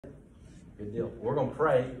Good deal. We're going to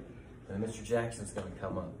pray, and Mr. Jackson's going to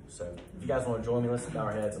come up. So if you guys want to join me, let's bow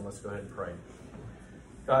our heads and let's go ahead and pray.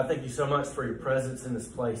 God, thank you so much for your presence in this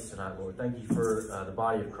place tonight, Lord. Thank you for the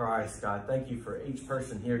body of Christ. God, thank you for each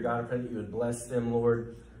person here. God, I pray that you would bless them,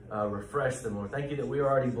 Lord. Refresh them, Lord. Thank you that we are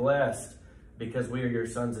already blessed because we are your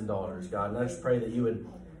sons and daughters, God. And I just pray that you would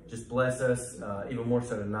just bless us even more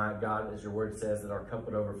so tonight, God, as your word says, that our cup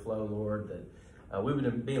would overflow, Lord, that we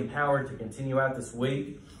would be empowered to continue out this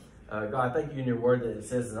week. God, thank you in your word that it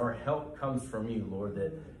says that our help comes from you, Lord,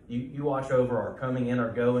 that you watch over our coming in,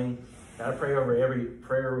 our going. God, I pray over every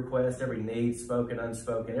prayer request, every need, spoken,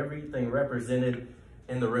 unspoken, everything represented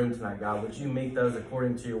in the room tonight, God. Would you meet those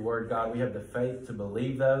according to your word, God? We have the faith to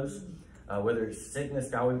believe those. Whether it's sickness,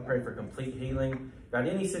 God, we pray for complete healing. God,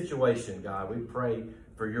 any situation, God, we pray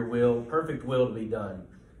for your will, perfect will to be done.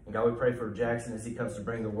 And God, we pray for Jackson as he comes to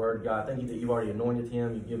bring the word. God, thank you that you've already anointed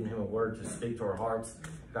him. You've given him a word to speak to our hearts.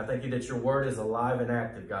 God, thank you that your word is alive and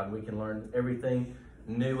active, God. We can learn everything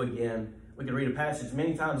new again. We can read a passage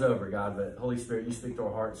many times over, God, but Holy Spirit, you speak to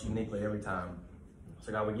our hearts uniquely every time.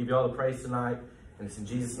 So God, we give you all the praise tonight, and it's in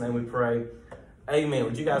Jesus' name we pray. Amen.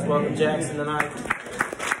 Would you guys welcome Jackson tonight?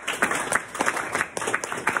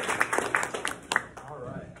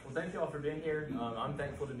 Thank you all for being here. I'm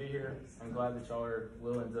thankful to be here. I'm glad that y'all are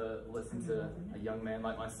willing to listen to a young man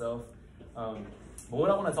like myself. But what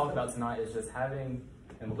I want to talk about tonight is just having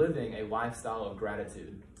and living a lifestyle of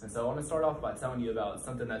gratitude. And so I want to start off by telling you about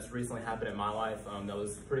something that's recently happened in my life that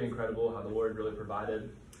was pretty incredible, how the Lord really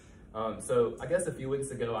provided. So I guess a few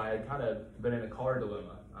weeks ago, I had kind of been in a car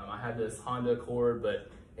dilemma. I had this Honda Accord,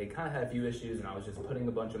 but it kind of had a few issues, and I was just putting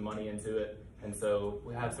a bunch of money into it. And so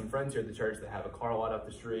we have some friends here at the church that have a car lot up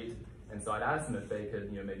the street. And so I'd asked them if they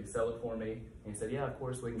could, maybe sell it for me. And he said, yeah, of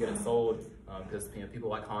course we can get it sold because,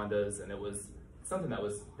 people like Hondas, and it was something that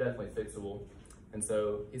was definitely fixable. And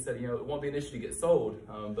so he said, it won't be an issue to get sold,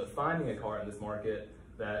 but finding a car in this market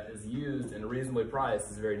that is used and reasonably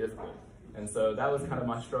priced is very difficult. And so that was kind of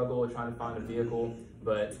my struggle, trying to find a vehicle.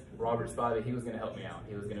 But Robert Spivey, he was going to help me out.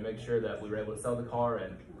 He was going to make sure that we were able to sell the car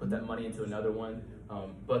and put that money into another one.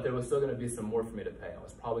 But there was still going to be some more for me to pay. I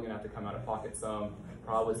was probably going to have to come out of pocket some,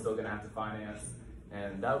 probably still going to have to finance.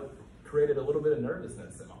 And that created a little bit of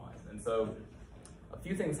nervousness in my life. And so a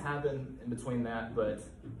few things happened in between that. But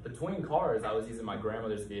between cars, I was using my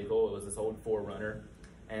grandmother's vehicle. It was this old 4Runner.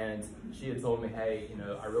 And she had told me, hey,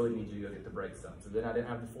 I really need you to go get the brakes done. So then I didn't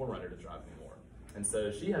have the 4Runner to drive anymore. And so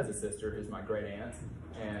she has a sister who's my great aunt,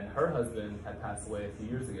 and her husband had passed away a few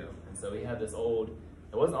years ago. And so he had this old,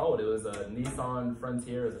 it wasn't old, it was a Nissan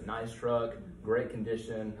Frontier. It was a nice truck, great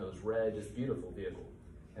condition. It was red, just beautiful vehicle.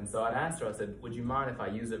 And so I asked her, I said, would you mind if I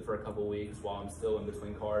use it for a couple weeks while I'm still in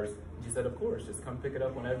between cars? And she said, of course, just come pick it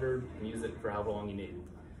up whenever and use it for however long you need.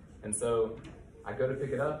 And so I go to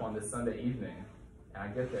pick it up on this Sunday evening, and I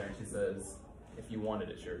get there and she says, if you want it,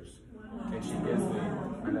 it's yours. And she gives me,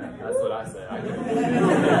 that's what I said.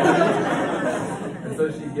 And so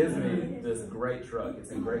she gives me this great truck.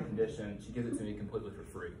 It's in great condition. She gives it to me completely for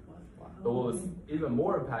free. But what was even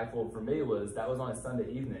more impactful for me was that was on a Sunday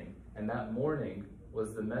evening, and that morning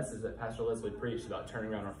was the message that Pastor Leslie preached about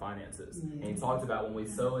turning around our finances. And he talked about when we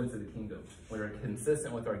sow into the kingdom, when we're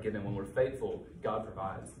consistent with our giving, when we're faithful, God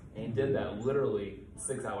provides. And he did that literally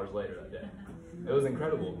 6 hours later that day. It was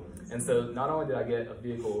incredible. And so not only did I get a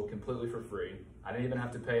vehicle completely for free, I didn't even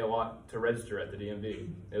have to pay a lot to register at the DMV.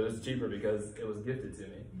 It was cheaper because it was gifted to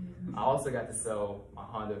me. I also got to sell my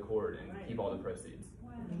Honda Accord and keep all the proceeds.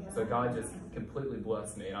 So God just completely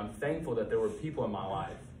blessed me. And I'm thankful that there were people in my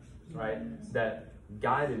life, right, that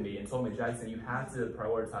guided me and told me, Jackson, you have to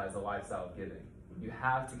prioritize a lifestyle of giving. You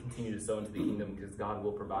have to continue to sow into the kingdom because God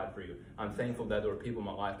will provide for you. I'm thankful that there were people in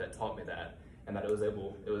my life that taught me that, and that it was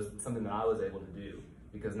something that I was able to do,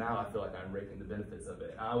 because now I feel like I'm reaping the benefits of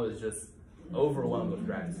it. I was just overwhelmed with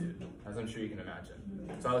gratitude, as I'm sure you can imagine.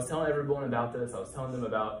 So I was telling everyone about this. I was telling them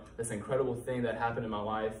about this incredible thing that happened in my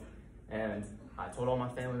life, and I told all my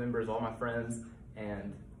family members, all my friends,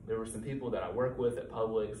 and there were some people that I work with at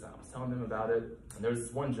Publix, and I was telling them about it. And there's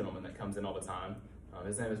this one gentleman that comes in all the time.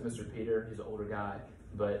 His name is Mr. Peter. He's an older guy,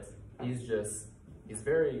 but he's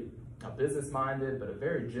very business-minded, but a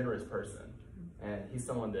very generous person. And he's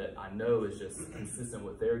someone that I know is just consistent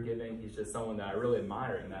with their giving. He's just someone that I really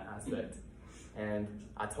admire in that aspect. And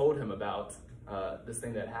I told him about this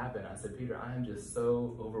thing that happened. I said, Peter, I am just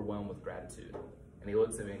so overwhelmed with gratitude. And he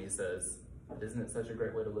looks at me and he says, isn't it such a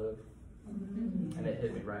great way to live? And it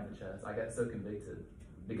hit me right in the chest. I got so convicted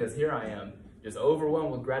because here I am, just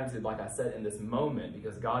overwhelmed with gratitude, like I said, in this moment,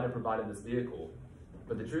 because God had provided this vehicle.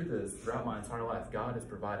 But the truth is, throughout my entire life, God has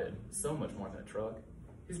provided so much more than a truck.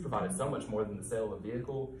 He's provided so much more than the sale of a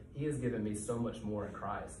vehicle. He has given me so much more in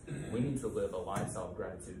Christ. We need to live a lifestyle of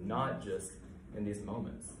gratitude, not just in these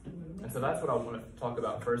moments. And so that's what I want to talk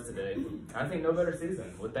about first today. I think no better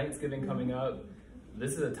season. With Thanksgiving coming up,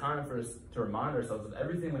 this is a time for us to remind ourselves of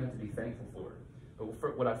everything we have to be thankful for.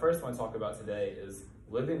 But what I first want to talk about today is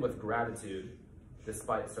living with gratitude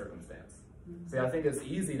despite circumstance. See, I think it's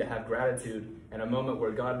easy to have gratitude in a moment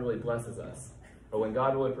where God really blesses us, or when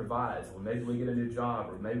God really provides, or maybe we get a new job,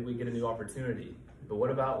 or maybe we get a new opportunity. But what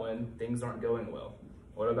about when things aren't going well?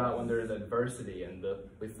 What about when there's adversity and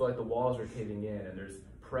we feel like the walls are caving in and there's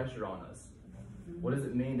pressure on us? What does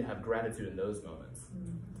it mean to have gratitude in those moments?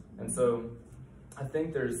 And so I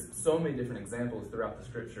think there's so many different examples throughout the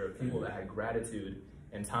scripture of people that had gratitude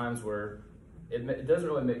in times where it doesn't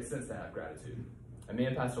really make sense to have gratitude. And me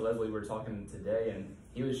and Pastor Leslie were talking today, and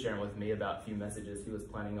he was sharing with me about a few messages he was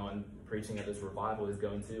planning on preaching at this revival he's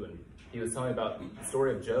going to, and he was telling me about the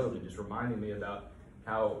story of Job and just reminding me about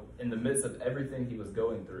how in the midst of everything he was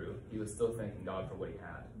going through, he was still thanking God for what he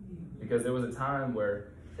had. Because there was a time where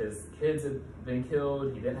his kids had been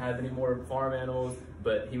killed, he didn't have any more farm animals,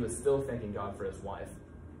 but he was still thanking God for his wife.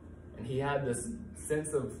 And he had this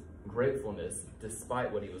sense of gratefulness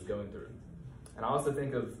despite what he was going through. And I also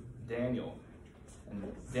think of Daniel. In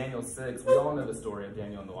Daniel 6, we all know the story of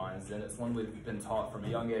Daniel and the lion's den. It's one we've been taught from a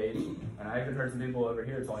young age. And I even heard some people over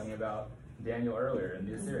here talking about Daniel earlier in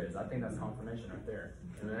new series. I think that's confirmation right there.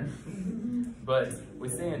 Amen. But we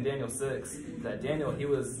see in Daniel 6 that Daniel, he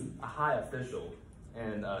was a high official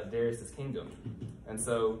in Darius' kingdom. And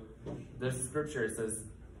so this scripture says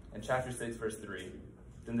in chapter 6, verse 3,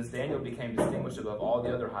 "Then this Daniel became distinguished above all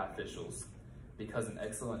the other high officials because an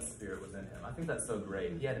excellent spirit was in him." I think that's so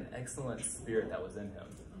great. He had an excellent spirit that was in him.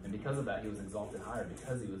 And because of that, he was exalted higher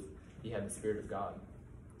because he had the Spirit of God.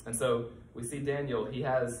 And so we see Daniel, he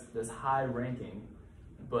has this high ranking,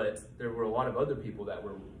 but there were a lot of other people that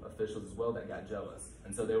were officials as well that got jealous.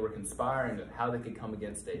 And so they were conspiring of how they could come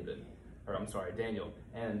against Daniel.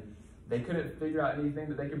 And they couldn't figure out anything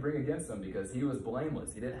that they could bring against him because he was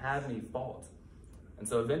blameless. He didn't have any fault. And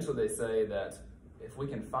so eventually they say that if we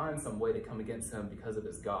can find some way to come against him because of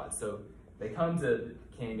his God. So they come to the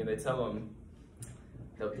king and they tell him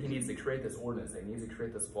that he needs to create this ordinance, he needs to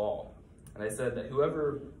create this law. And they said that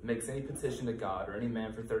whoever makes any petition to God or any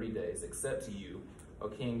man for 30 days, except to you, O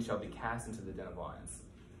king, shall be cast into the den of lions.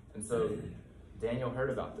 And so Daniel heard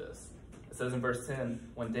about this. It says in verse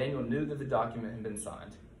 10, "When Daniel knew that the document had been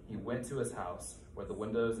signed, he went to his house where the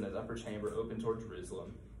windows in his upper chamber opened toward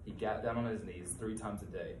Jerusalem. He got down on his knees 3 times a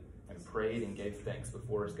day and prayed and gave thanks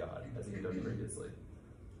before his God as he had done previously."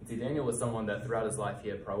 And see, Daniel was someone that throughout his life he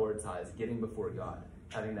had prioritized getting before God,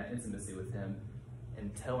 having that intimacy with him,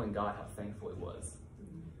 and telling God how thankful he was.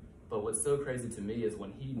 But what's so crazy to me is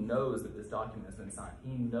when he knows that this document has been signed,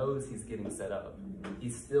 he knows he's getting set up, he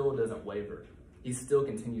still doesn't waver. He still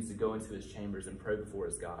continues to go into his chambers and pray before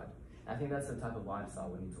his God. And I think that's the type of lifestyle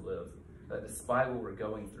we need to live. That despite what we're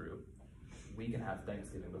going through, we can have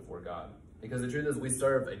thanksgiving before God. Because the truth is we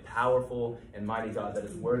serve a powerful and mighty God that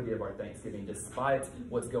is worthy of our thanksgiving despite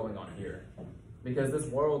what's going on here. Because this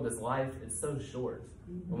world, this life, it's so short.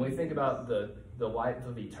 When we think about the life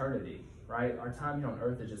of eternity, right? Our time here on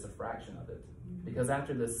earth is just a fraction of it. Because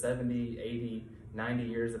after the 70, 80, 90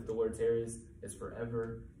 years, if the Lord tarries, it's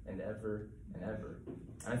forever and ever and ever.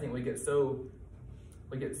 And I think we get so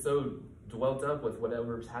dwelt up with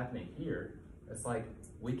whatever's happening here. It's like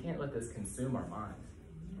we can't let this consume our mind.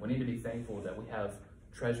 We need to be thankful that we have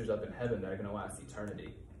treasures up in heaven that are going to last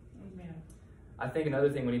eternity. Amen. I think another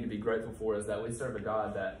thing we need to be grateful for is that we serve a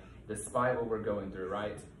God that, despite what we're going through,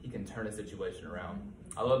 right, he can turn a situation around.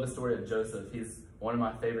 I love the story of Joseph. He's one of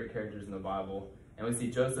my favorite characters in the Bible. And we see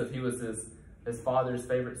Joseph, he was his father's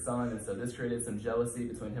favorite son, and so this created some jealousy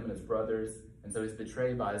between him and his brothers. And so he's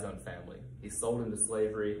betrayed by his own family. He's sold into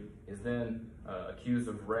slavery. He's then accused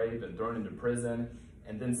of rape and thrown into prison.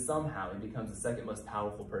 And then somehow he becomes the second most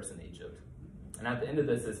powerful person in Egypt. And at the end of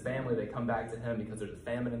this, his family, they come back to him because there's a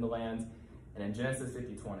famine in the land. And in Genesis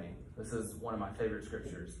 50:20, this is one of my favorite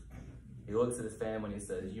scriptures. He looks at his family and he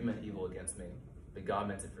says, "You meant evil against me, but God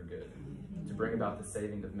meant it for good, to bring about the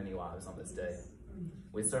saving of many lives on this day."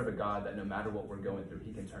 We serve a God that no matter what we're going through,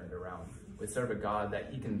 he can turn it around. We serve a God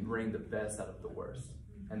that he can bring the best out of the worst.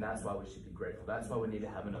 And that's why we should be grateful. That's why we need to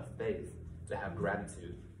have enough faith to have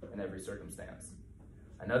gratitude in every circumstance.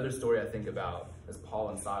 Another story I think about is Paul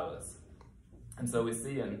and Silas. And so we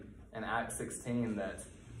see in Acts 16 that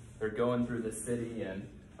they're going through the city, and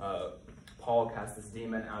Paul cast this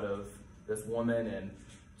demon out of this woman, and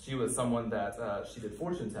she was someone that she did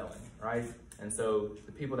fortune telling, right? And so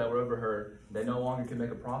the people that were over her, they no longer could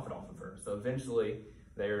make a profit off of her. So eventually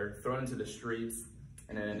they're thrown into the streets.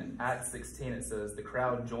 And then in Acts 16, it says, the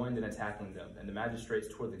crowd joined in attacking them, and the magistrates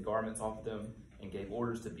tore the garments off them and gave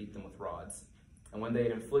orders to beat them with rods. And when they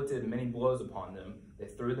had inflicted many blows upon them, they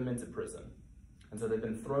threw them into prison. And so they've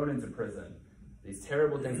been thrown into prison. These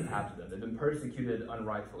terrible things have happened to them. They've been persecuted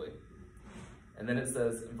unrightfully. And then it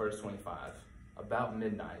says in verse 25, about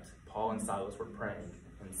midnight, Paul and Silas were praying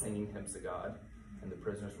and singing hymns to God, and the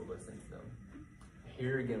prisoners were listening to them.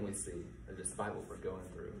 Here again we see that despite what we're going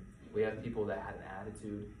through, we have people that had an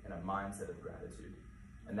attitude and a mindset of gratitude.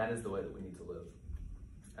 And that is the way that we need to live.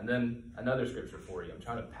 And then another scripture for you. I'm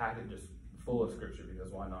trying to pack it just full of scripture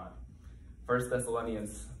because why not? 1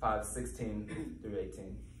 Thessalonians 5:16 through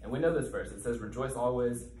 18. And we know this verse. It says, rejoice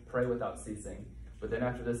always, pray without ceasing. But then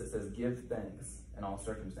after this, it says, give thanks in all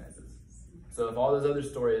circumstances. So if all those other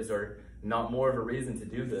stories are not more of a reason to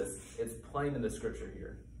do this, it's plain in the scripture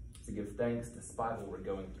here to give thanks despite what we're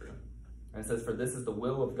going through. And it says, for this is the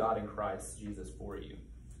will of God in Christ Jesus for you.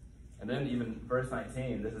 And then even verse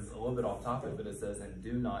 19, this is a little bit off topic, but it says, and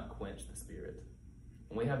do not quench the Spirit.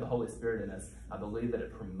 When we have the Holy Spirit in us, I believe that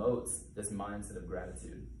it promotes this mindset of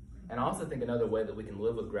gratitude. And I also think another way that we can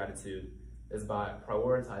live with gratitude is by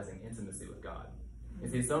prioritizing intimacy with God. You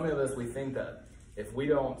see, so many of us, we think that if we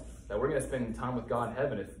don't, that we're going to spend time with God in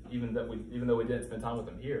heaven, even though we didn't spend time with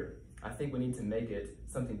him here. I think we need to make it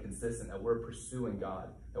something consistent, that we're pursuing God,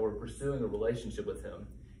 that we're pursuing a relationship with him.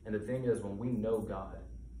 And the thing is, when we know God,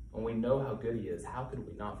 when we know how good he is, how could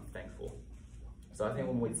we not be thankful? So I think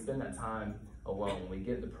when we spend that time alone, when we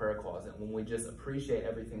get in the prayer closet, when we just appreciate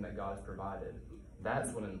everything that God has provided,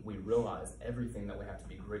 that's when we realize everything that we have to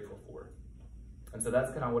be grateful for. And so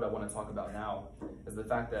that's kind of what I want to talk about now, is the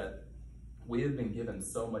fact that we have been given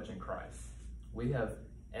so much in Christ. We have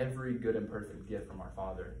every good and perfect gift from our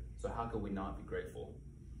Father. So how could we not be grateful?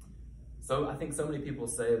 So I think so many people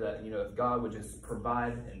say that, if God would just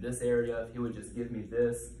provide in this area, if he would just give me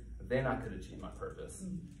this, then I could achieve my purpose.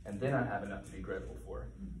 And then I'd have enough to be grateful for.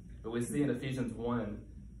 But we see in Ephesians 1,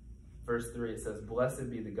 verse 3, it says,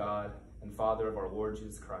 blessed be the God and Father of our Lord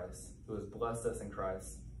Jesus Christ, who has blessed us in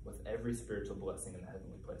Christ with every spiritual blessing in the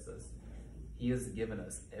heavenly places. He has given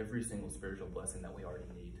us every single spiritual blessing that we already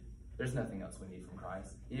need. There's nothing else we need from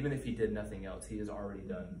Christ. Even if he did nothing else, he has already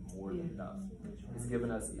done more than enough. He's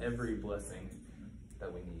given us every blessing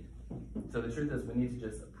that we need. So the truth is, we need to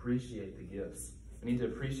just appreciate the gifts. We need to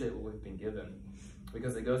appreciate what we've been given,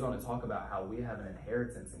 because it goes on to talk about how we have an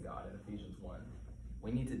inheritance in God in Ephesians 1.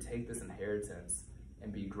 We need to take this inheritance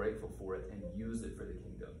and be grateful for it and use it for the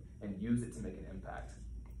kingdom and use it to make an impact.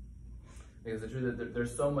 Because the truth is,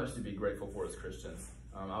 there's so much to be grateful for as Christians.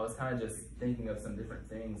 I was kind of just thinking of some different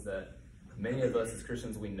things that many of us as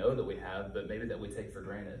Christians, we know that we have, but maybe that we take for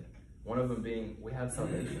granted. One of them being, we have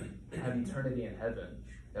salvation, we have eternity in heaven,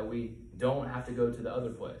 that we don't have to go to the other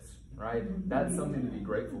place, right? That's something to be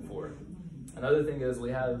grateful for. Another thing is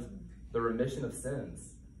we have the remission of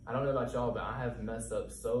sins. I don't know about y'all, but I have messed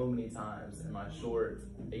up so many times in my short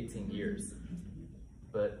 18 years,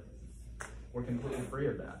 but we're completely free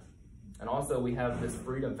of that. And also we have this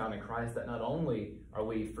freedom found in Christ, that not only are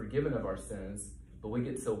we forgiven of our sins, but we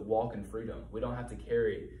get to walk in freedom. We don't have to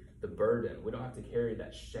carry the burden. We don't have to carry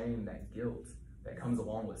that shame, that guilt that comes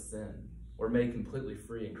along with sin. We're made completely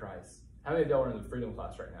free in Christ. How many of y'all are in the freedom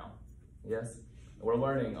class right now? Yes? We're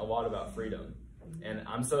learning a lot about freedom. And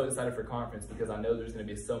I'm so excited for conference because I know there's going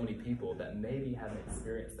to be so many people that maybe haven't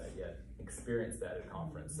experienced that yet, experienced that at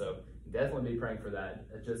conference. So definitely be praying for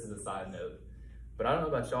that, just as a side note. But I don't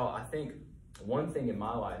know about y'all, I think one thing in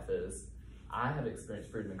my life is I have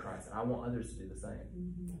experienced freedom in Christ, and I want others to do the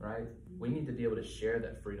same, right? We need to be able to share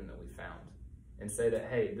that freedom that we found and say that,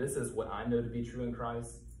 hey, this is what I know to be true in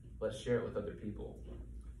Christ. Let's share it with other people.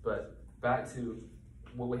 But back to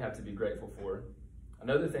what we have to be grateful for.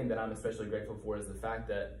 Another thing that I'm especially grateful for is the fact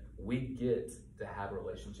that we get to have a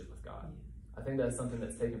relationship with God. I think that's something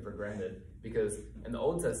that's taken for granted, because in the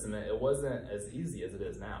Old Testament, it wasn't as easy as it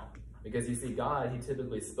is now. Because you see, God, he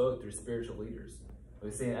typically spoke through spiritual leaders. We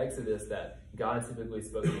see in Exodus that God typically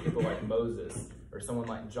spoke to people like Moses or someone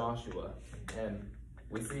like Joshua. And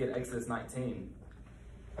we see in Exodus 19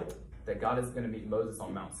 that God is going to meet Moses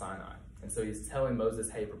on Mount Sinai. And so he's telling Moses,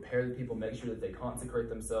 hey, prepare the people, make sure that they consecrate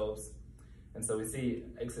themselves. And so we see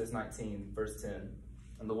Exodus 19, verse 10.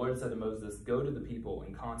 And the Lord said to Moses, go to the people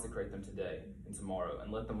and consecrate them today and tomorrow,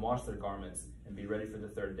 and let them wash their garments and be ready for the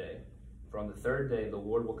third day. For on the third day, the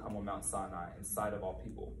Lord will come on Mount Sinai in sight of all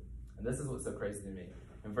people. And this is what's so crazy to me.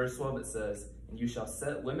 In verse 12, it says, and you shall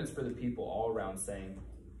set limits for the people all around, saying,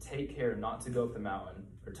 take care not to go up the mountain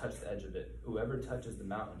or touch the edge of it. Whoever touches the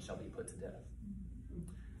mountain shall be put to death.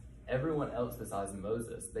 everyone else besides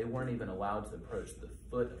Moses, they weren't even allowed to approach the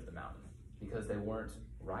foot of the mountain because they weren't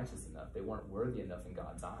righteous enough. They weren't worthy enough in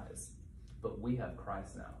God's eyes. But we have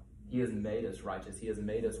Christ now. He has made us righteous. He has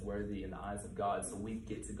made us worthy in the eyes of God, so we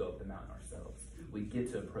get to go up the mountain ourselves. We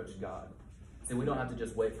get to approach God. See, we don't have to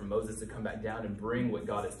just wait for Moses to come back down and bring what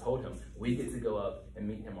God has told him. We get to go up and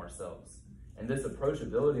meet him ourselves. And this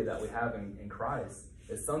approachability that we have in Christ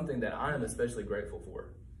is something that I am especially grateful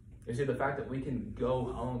for. You see, the fact that we can go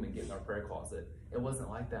home and get in our prayer closet, it wasn't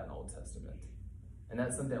like that in the Old Testament. And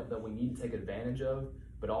that's something that we need to take advantage of,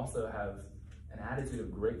 but also have an attitude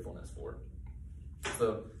of gratefulness for.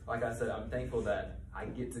 So, like I said, I'm thankful that I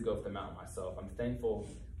get to go up the mountain myself. I'm thankful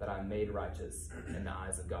that I'm made righteous in the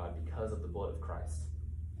eyes of God because of the blood of Christ.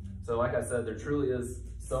 So, like I said, there truly is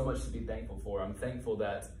so much to be thankful for. I'm thankful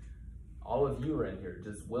that all of you are in here,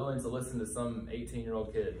 just willing to listen to some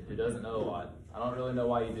 18-year-old kid who doesn't know a lot. I don't really know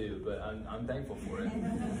why you do, but I'm thankful for it.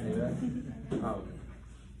 Amen?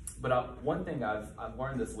 One thing I've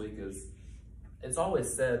learned this week is it's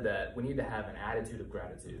always said that we need to have an attitude of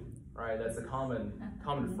gratitude, right? That's a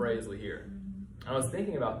common phrase we hear. And I was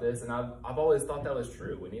thinking about this, and I've always thought that was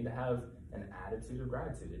true. We need to have an attitude of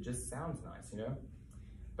gratitude. It just sounds nice, you know?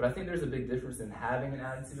 But I think there's a big difference in having an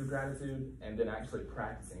attitude of gratitude and then actually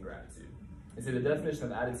practicing gratitude. You see, the definition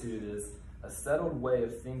of attitude is a settled way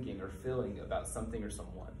of thinking or feeling about something or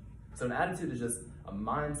someone. So an attitude is just a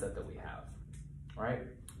mindset that we have, right?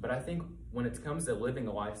 But I think when it comes to living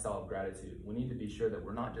a lifestyle of gratitude, we need to be sure that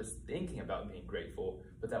we're not just thinking about being grateful,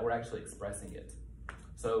 but that we're actually expressing it.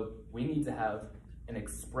 So we need to have an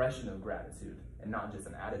expression of gratitude and not just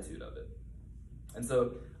an attitude of it. And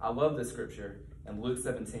so I love this scripture in Luke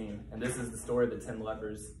 17, and this is the story of the 10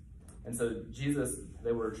 lepers. And so Jesus,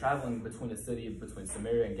 they were traveling between a city, between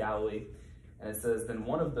Samaria and Galilee, and it says, then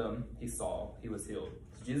one of them he was healed.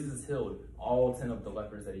 So Jesus has healed all 10 of the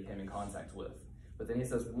lepers that he came in contact with. But then he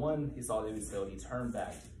says, one he saw that he was healed, he turned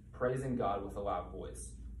back, praising God with a loud voice.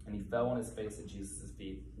 And he fell on his face at Jesus'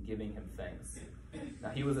 feet, giving him thanks. Now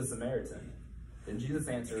he was a Samaritan. Then Jesus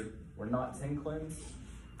answered, were not 10 cleansed?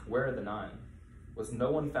 Where are the 9? Was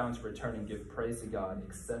no one found to return and give praise to God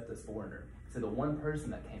except this foreigner? So the one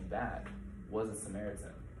person that came back was a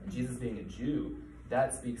Samaritan. And Jesus being a Jew,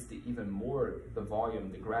 that speaks to even more the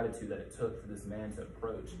volume, the gratitude that it took for this man to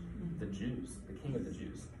approach the Jews, the king of the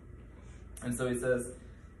Jews. And so he says,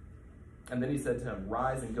 and then he said to him,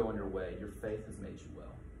 rise and go on your way. Your faith has made you well.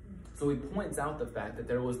 So he points out the fact that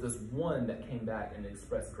there was this one that came back and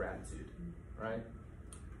expressed gratitude, right?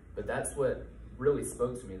 But that's what really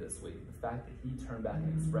spoke to me this week, the fact that he turned back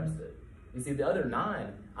and expressed it. You see, the other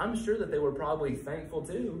 9, I'm sure that they were probably thankful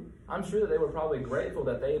too. I'm sure that they were probably grateful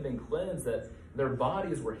that they had been cleansed, that their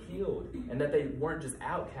bodies were healed, and that they weren't just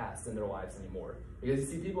outcasts in their lives anymore. Because you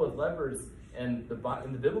see, people with lepers in the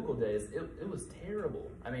biblical days, it was terrible.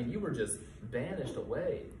 I mean, you were just banished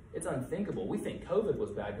away. It's unthinkable. We think COVID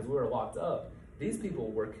was bad because we were locked up. These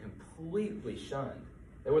people were completely shunned.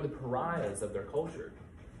 They were the pariahs of their culture.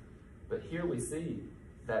 But here we see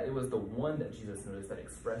that it was the one that Jesus noticed that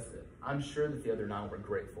expressed it. I'm sure that the other 9 were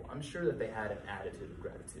grateful. I'm sure that they had an attitude of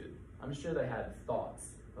gratitude. I'm sure they had thoughts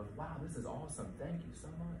of, wow, this is awesome. Thank you so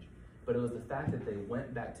much. But it was the fact that they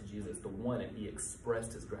went back to Jesus, the one, and he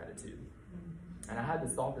expressed his gratitude. And I had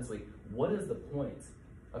this thought this week, what is the point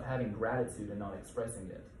of having gratitude and not expressing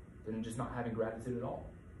it? Than just not having gratitude at all?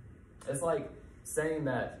 It's like saying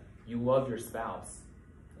that you love your spouse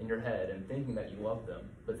in your head and thinking that you love them,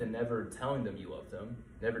 but then never telling them you love them,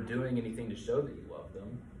 never doing anything to show that you love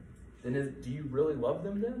them. Then do you really love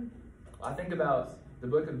them then? I think about the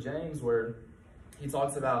book of James where he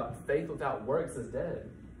talks about faith without works is dead.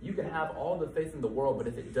 You can have all the faith in the world, but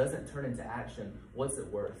if it doesn't turn into action, what's it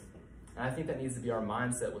worth? And I think that needs to be our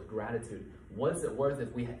mindset with gratitude. What's it worth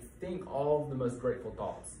if we think all of the most grateful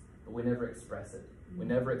thoughts, but we never express it? We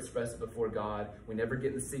never express it before God. We never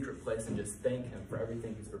get in the secret place and just thank him for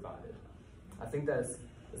everything he's provided. I think that's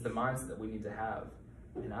the mindset that we need to have.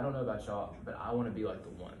 And I don't know about y'all, but I want to be like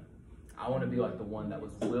the one. I want to be like the one that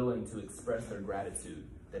was willing to express their gratitude,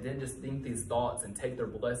 that didn't just think these thoughts and take their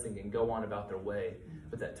blessing and go on about their way,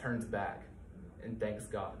 but that turns back and thanks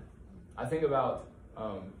God. I think about,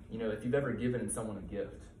 if you've ever given someone a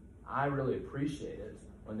gift, I really appreciate it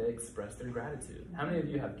when they express their gratitude. How many of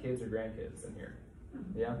you have kids or grandkids in here?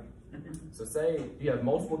 Yeah? So say, do you have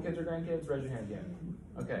multiple kids or grandkids? Raise your hand again.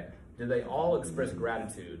 Okay. Do they all express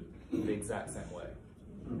gratitude the exact same way?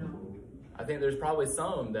 No. I think there's probably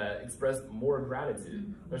some that express more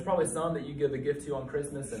gratitude. There's probably some that you give a gift to on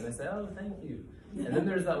Christmas and they say, oh, thank you. And then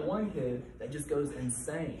there's that one kid that just goes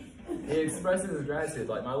insane. He expresses his gratitude.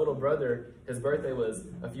 Like my little brother, his birthday was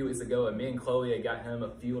a few weeks ago, and me and Chloe had got him a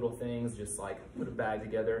few little things, just like put a bag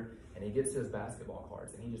together, and he gets to his basketball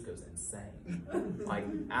cards and he just goes insane. Like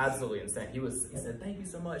absolutely insane. He said, thank you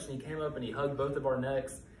so much. And he came up and he hugged both of our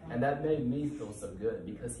necks, and that made me feel so good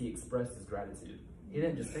because he expressed his gratitude. He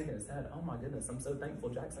didn't just think in his head, oh my goodness, I'm so thankful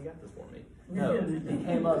Jackson got this for me. No, he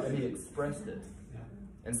came up and he expressed it.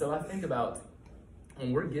 And so I think about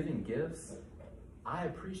when we're giving gifts, I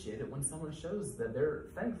appreciate it when someone shows that they're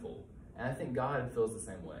thankful. And I think God feels the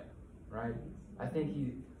same way, right? I think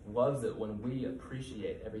he loves it when we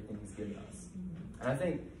appreciate everything he's given us. And I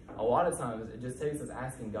think a lot of times it just takes us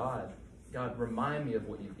asking God, remind me of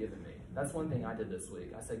what you've given me. That's one thing I did this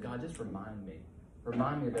week. I said, God, just remind me.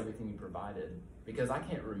 Remind me of everything you provided, because I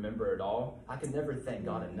can't remember it all. I can never thank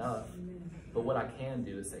God enough. But what I can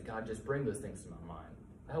do is say, God, just bring those things to my mind.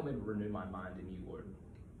 Help me renew my mind in you, Lord.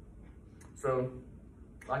 So,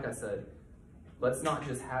 like I said, let's not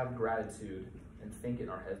just have gratitude and think it in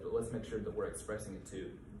our heads, but let's make sure that we're expressing it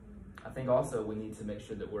too. I think also we need to make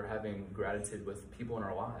sure that we're having gratitude with people in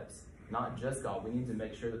our lives. Not just God. We need to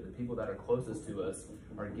make sure that the people that are closest to us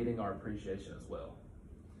are getting our appreciation as well.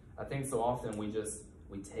 I think so often we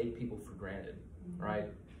take people for granted, right?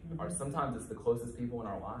 Or sometimes it's the closest people in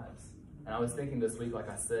our lives. And I was thinking this week, like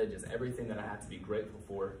I said, just everything that I have to be grateful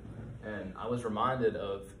for. And I was reminded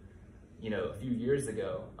of, a few years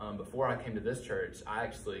ago, before I came to this church, I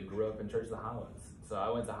actually grew up in Church of the Highlands. So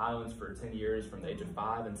I went to Highlands for 10 years from the age of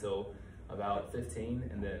 5 until about 15,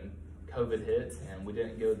 and then COVID hit, and we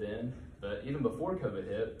didn't go then. But even before COVID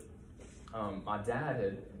hit, my dad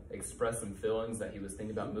had expressed some feelings that he was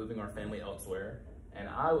thinking about moving our family elsewhere, and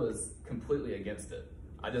I was completely against it.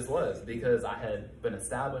 I just was, because I had been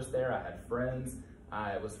established there, I had friends,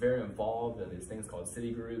 I was very involved in these things called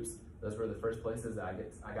city groups. Those were the first places that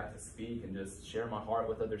I got to speak and just share my heart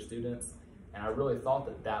with other students, and I really thought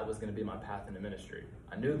that that was going to be my path into ministry.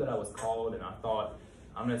 I knew that I was called, and I thought,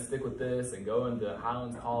 I'm going to stick with this and go into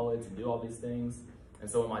Highlands College and do all these things.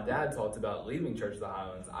 And so when my dad talked about leaving Church of the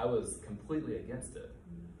Highlands, I was completely against it.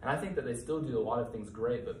 And I think that they still do a lot of things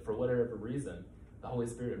great, but for whatever reason, the Holy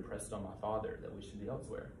Spirit impressed on my father that we should be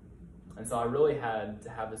elsewhere. And so I really had to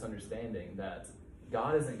have this understanding that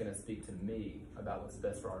God isn't going to speak to me about what's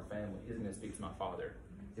best for our family. He's going to speak to my father.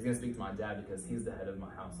 He's going to speak to my dad because he's the head of my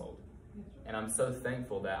household. And I'm so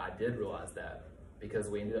thankful that I did realize that, because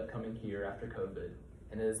we ended up coming here after COVID,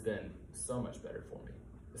 and it has been so much better for me,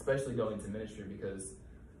 especially going to ministry, because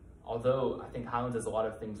although I think Highlands does a lot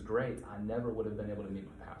of things great, I never would have been able to meet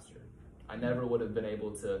my pastor. I never would have been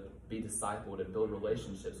able to be discipled and build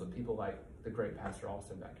relationships with people like the great Pastor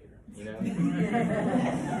Austin back here,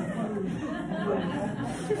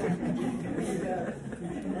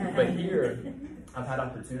 But here, I've had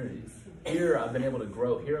opportunities. Here, I've been able to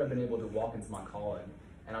grow. Here, I've been able to walk into my calling.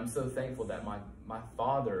 And I'm so thankful that my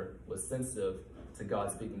father was sensitive to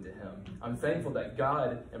God speaking to him. I'm thankful that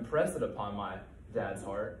God impressed it upon my dad's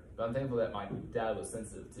heart, but I'm thankful that my dad was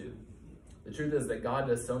sensitive too. The truth is that God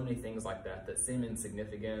does so many things like that seem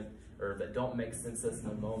insignificant or that don't make sense to us in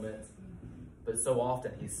the moment, but so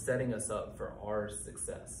often he's setting us up for our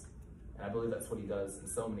success. And I believe that's what he does in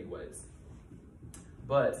so many ways.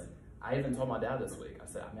 But I even told my dad this week,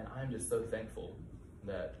 I said, man, I'm just so thankful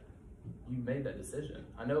that you made that decision.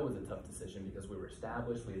 I know it was a tough decision because we were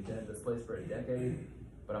established, we had been at this place for a decade,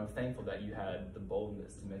 but I'm thankful that you had the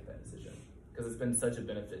boldness to make that decision, because it's been such a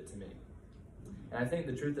benefit to me. And I think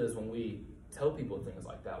the truth is, when we tell people things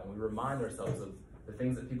like that, when we remind ourselves of the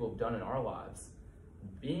things that people have done in our lives,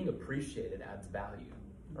 being appreciated adds value,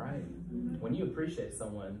 right? When you appreciate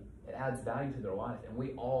someone, it adds value to their life, and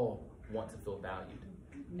we all want to feel valued.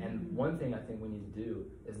 And one thing I think we need to do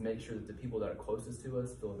is make sure that the people that are closest to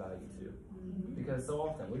us feel valued too. Because so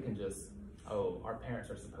often we can just, oh, our parents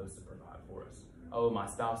are supposed to provide for us. Oh, my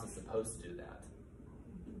spouse is supposed to do that.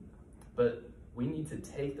 But we need to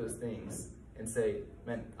take those things and say,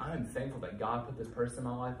 man, I'm thankful that God put this person in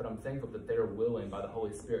my life, but I'm thankful that they're willing by the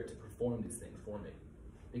Holy Spirit to perform these things for me.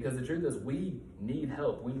 Because the truth is, we need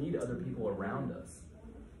help. We need other people around us.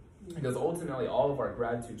 Because ultimately, all of our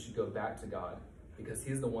gratitude should go back to God, because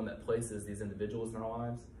he's the one that places these individuals in our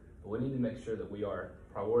lives. But we need to make sure that we are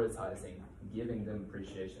prioritizing giving them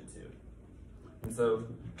appreciation too. And so,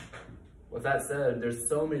 with that said, there's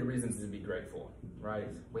so many reasons to be grateful, right?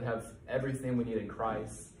 We have everything we need in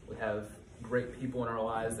Christ. We have great people in our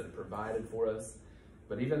lives that have provided for us.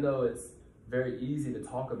 But even though it's very easy to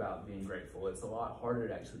talk about being grateful, it's a lot harder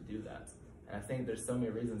to actually do that. And I think there's so many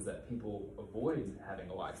reasons that people avoid having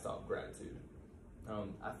a lifestyle of gratitude.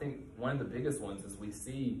 I think one of the biggest ones is we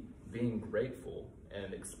see being grateful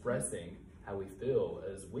and expressing how we feel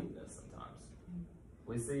as weakness sometimes.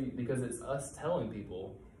 We see, because it's us telling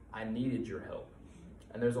people, I needed your help.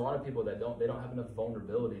 And there's a lot of people that don't have enough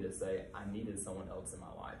vulnerability to say, I needed someone else in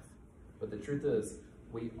my life. But the truth is,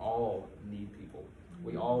 we all need people.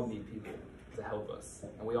 We all need people to help us.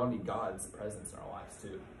 And we all need God's presence in our lives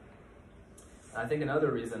too. And I think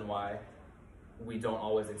another reason why we don't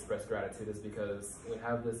always express gratitude is because we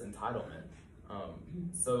have this entitlement.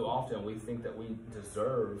 So often we think that we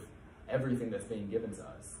deserve everything that's being given to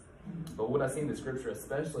us. But what I see in the scripture,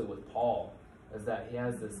 especially with Paul, is that he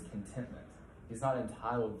has this contentment. He's not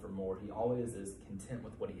entitled for more. He always is content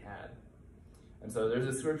with what he had. And so there's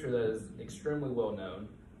a scripture that is extremely well known,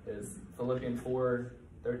 is Philippians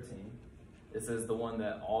 4:13. This is the one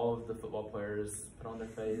that all of the football players put on their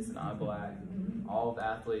face in eye black. All of the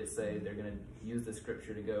athletes say they're going to use the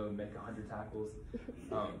scripture to go and make 100 tackles.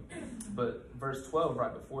 But verse 12,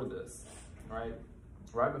 right before this, right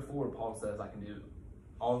before Paul says, I can do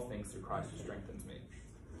all things through Christ who strengthens me.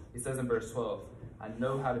 He says in verse 12, I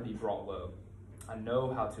know how to be brought low. I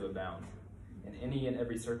know how to abound. In any and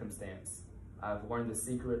every circumstance, I have learned the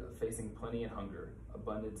secret of facing plenty and hunger,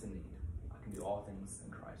 abundance and need. I can do all things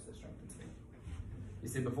in Christ that strengthens me. You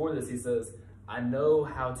see, before this, he says, I know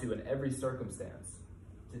how to, in every circumstance,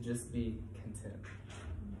 to just be content.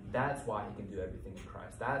 That's why he can do everything in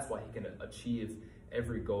Christ. That's why he can achieve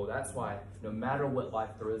every goal. That's why no matter what life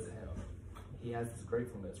throws at him, he has this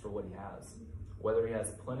gratefulness for what he has. Whether he has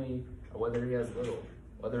plenty or whether he has little,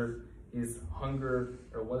 whether he's hunger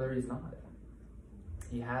or whether he's not.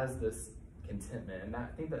 He has this contentment, and I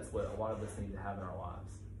think that's what a lot of us need to have in our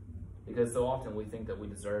lives. Because so often we think that we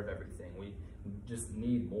deserve everything. We just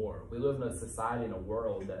need more. We live in a society, in a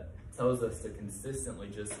world that tells us to consistently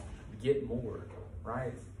just get more,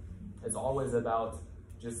 right? It's always about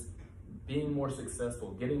just being more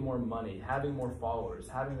successful, getting more money, having more followers,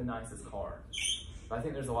 having the nicest car. But I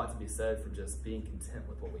think there's a lot to be said for just being content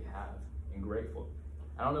with what we have and grateful.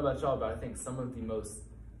 I don't know about y'all, but I think some of the most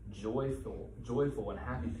joyful and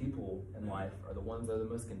happy people in life are the ones that are the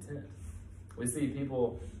most content. We see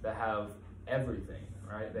people that have everything,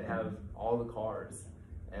 right? They have all the cars,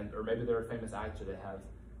 or maybe they're a famous actor that have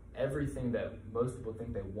everything that most people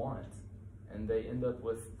think they want, and they end up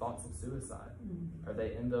with thoughts of suicide, or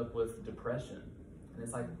they end up with depression. And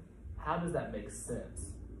it's like, how does that make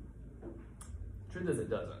sense? Truth is, it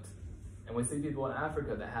doesn't. And we see people in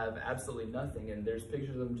Africa that have absolutely nothing, and there's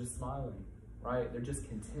pictures of them just smiling, right? They're just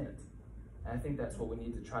content. And I think that's what we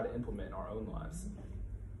need to try to implement in our own lives.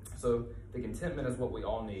 So the contentment is what we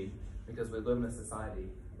all need, because we live in a society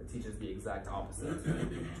that teaches the exact opposite.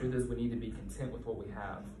 Truth is, we need to be content with what we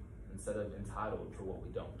have instead of entitled for what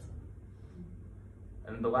we don't.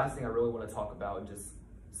 And the last thing I really want to talk about, just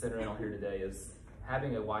centering on here today, is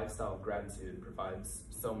having a lifestyle of gratitude provides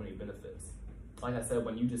so many benefits. Like I said,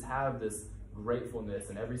 when you just have this gratefulness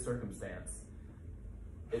in every circumstance,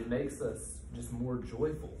 it makes us just more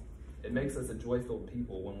joyful. It makes us a joyful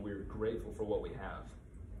people when we're grateful for what we have.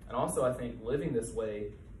 And also, I think living this way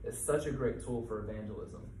is such a great tool for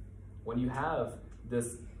evangelism. When you have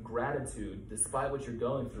this gratitude, despite what you're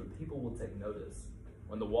going through, people will take notice.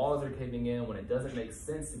 When the walls are caving in, when it doesn't make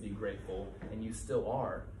sense to be grateful, and you still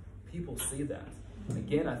are, people see that.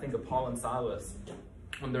 Again, I think of Paul and Silas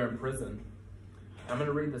when they're in prison. I'm going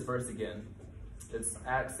to read this verse again. It's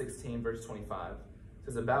Acts 16, verse 25. It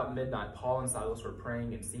says, about midnight, Paul and Silas were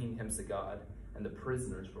praying and singing hymns to God, and the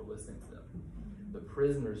prisoners were listening to them. The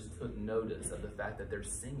prisoners took notice of the fact that they're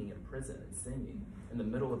singing in prison and singing in the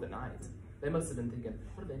middle of the night. They must have been thinking,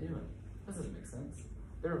 what are they doing? This doesn't make sense.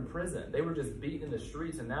 They're in prison. They were just beaten in the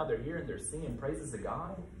streets, and now they're here and they're singing praises to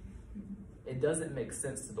God. It doesn't make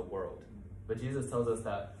sense to the world. But Jesus tells us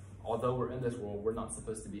that although we're in this world, we're not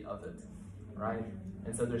supposed to be of it, right?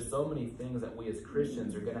 And so there's so many things that we as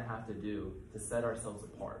Christians are going to have to do to set ourselves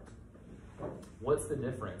apart. What's the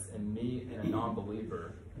difference in me and a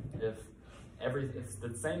non-believer if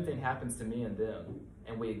the same thing happens to me and them,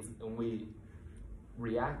 and we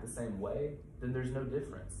react the same way? Then there's no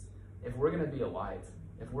difference. If we're going to be a light,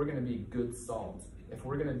 if we're going to be good salt, if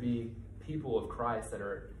we're going to be people of Christ that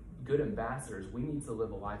are good ambassadors, we need to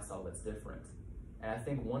live a lifestyle that's different. And I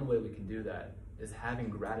think one way we can do that is having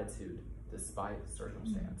gratitude despite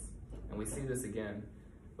circumstance. And we see this again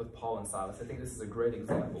with Paul and Silas. I think this is a great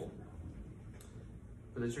example.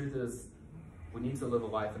 But the truth is, we need to live a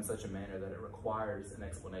life in such a manner that it requires an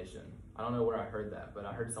explanation. I don't know where I heard that, but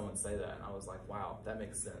I heard someone say that, and I was like, wow, that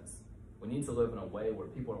makes sense. We need to live in a way where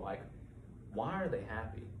people are like, why are they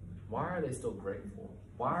happy? Why are they still grateful?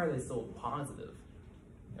 Why are they still positive?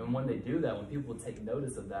 And when they do that, when people take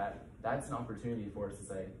notice of that, that's an opportunity for us to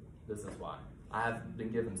say, this is why. I have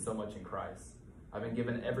been given so much in Christ. I've been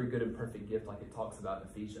given every good and perfect gift like it talks about in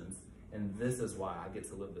Ephesians. And this is why I get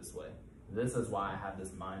to live this way. This is why I have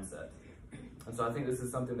this mindset. And so I think this is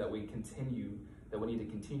something that we need to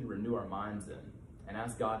continue to renew our minds in and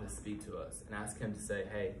ask God to speak to us and ask him to say,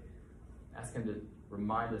 hey, ask him to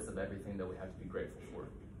remind us of everything that we have to be grateful for.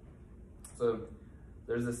 So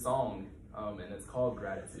there's a song, and it's called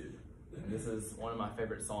Gratitude. And this is one of my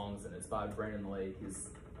favorite songs, and it's by Brandon Lake. He's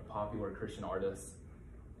a popular Christian artist.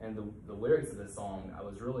 And the lyrics of this song, I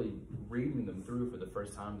was really reading them through for the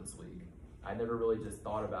first time this week. I never really just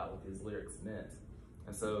thought about what these lyrics meant.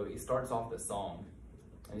 And so he starts off this song,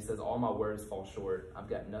 and he says, all my words fall short. I've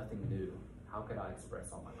got nothing new. How could I express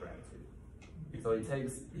all my gratitude? So he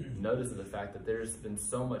takes notice of the fact that there's been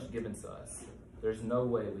so much given to us. There's no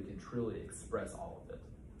way we could truly express all of it.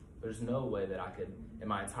 There's no way that I could, in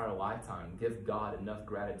my entire lifetime, give God enough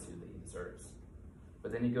gratitude that he deserves.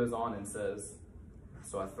 But then he goes on and says,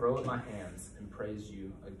 so I throw up my hands and praise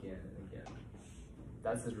you again and again.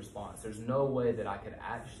 That's his response. There's no way that I could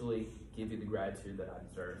actually give you the gratitude that I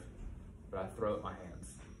deserve, but I throw up my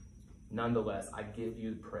hands. Nonetheless, I give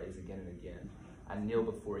you praise again and again. I kneel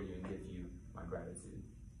before you and give you my gratitude.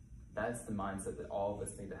 That's the mindset that all of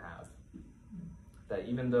us need to have. That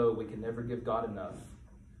even though we can never give God enough,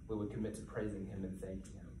 we would commit to praising him and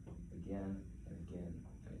thanking him again and again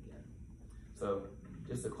and again. So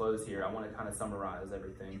just to close here, I want to kind of summarize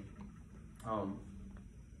everything.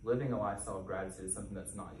 Living a lifestyle of gratitude is something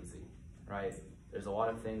that's not easy, right? There's a lot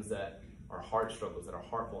of things that are heart struggles, that are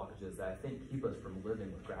heart blockages that I think keep us from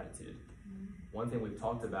living with gratitude. One thing we've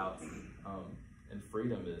talked about in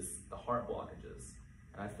freedom is the heart blockages.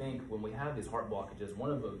 And I think when we have these heart blockages,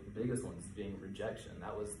 one of the biggest ones being rejection.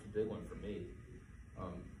 That was the big one for me.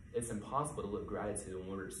 It's impossible to live gratitude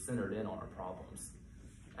when we're centered in on our problems.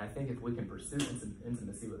 And I think if we can pursue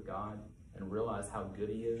intimacy with God and realize how good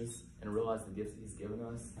he is and realize the gifts he's given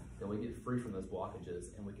us, then we get free from those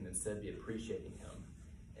blockages and we can instead be appreciating him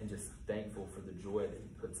and just thankful for the joy that he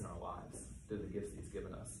puts in our lives through the gifts he's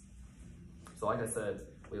given us. So like I said,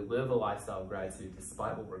 we live a lifestyle of gratitude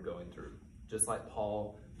despite what we're going through. Just like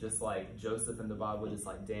Paul, just like Joseph in the Bible, just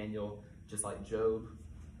like Daniel, just like Job,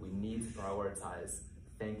 we need to prioritize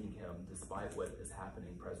thanking him despite what is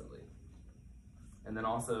happening presently. And then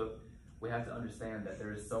also, we have to understand that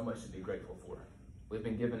there is so much to be grateful for. We've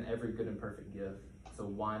been given every good and perfect gift, so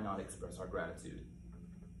why not express our gratitude?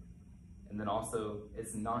 And then also,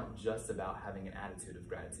 it's not just about having an attitude of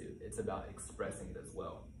gratitude, it's about expressing it as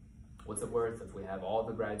well. What's it worth if we have all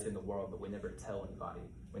the gratitude in the world, but we never tell anybody?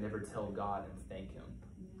 We never tell God and thank him.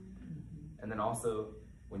 And then also,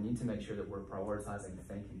 we need to make sure that we're prioritizing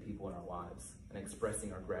thanking people in our lives and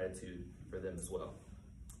expressing our gratitude for them as well.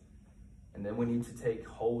 And then we need to take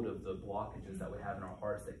hold of the blockages that we have in our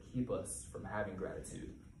hearts that keep us from having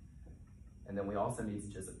gratitude. And then we also need to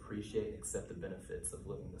just appreciate and accept the benefits of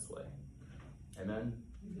living this way. Amen?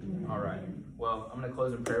 All right. Well, I'm going to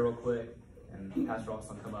close in prayer real quick, and Pastor Ross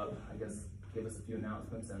will come up, I guess, give us a few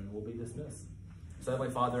announcements, and we'll be dismissed. So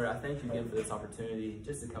Heavenly Father, I thank you again for this opportunity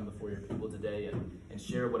just to come before your people today and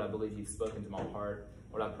share what I believe you've spoken to my heart.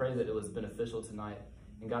 Lord, I pray that it was beneficial tonight.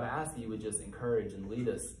 And God, I ask that you would just encourage and lead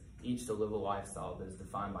us each to live a lifestyle that is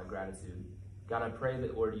defined by gratitude. God, I pray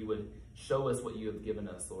that, Lord, you would show us what you have given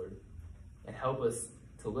us, Lord, and help us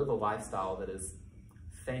to live a lifestyle that is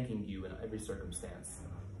thanking you in every circumstance.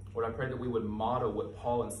 Lord, I pray that we would model what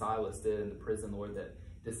Paul and Silas did in the prison, Lord, that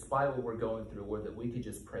despite what we're going through, Lord, that we could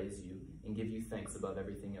just praise you and give you thanks above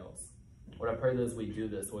everything else. Lord, I pray that as we do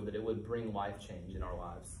this, Lord, that it would bring life change in our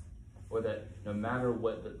lives. Or that no matter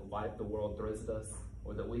what the world throws at us,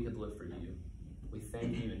 or that we could live for you. We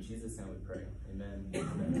thank you. In Jesus' name we pray. Amen.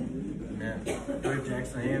 Amen. Go ahead,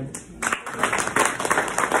 Jackson.